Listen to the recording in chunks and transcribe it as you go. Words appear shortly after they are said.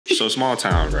So small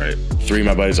town, right? 3 of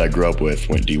my buddies I grew up with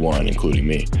went D1, including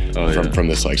me, from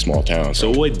this like small town.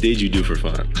 So what did you do for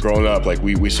fun? Growing up, like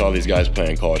we saw these guys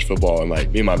playing college football, and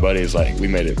like me and my buddies, like we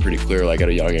made it pretty clear, like at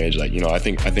a young age, like, you know, I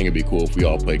think it'd be cool if we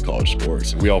all played college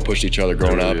sports. We all pushed each other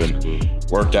growing up and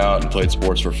worked out and played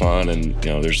sports for fun. And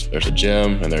you know, there's a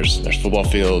gym and there's football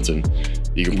fields, and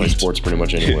you can play sports pretty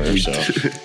much anywhere. So.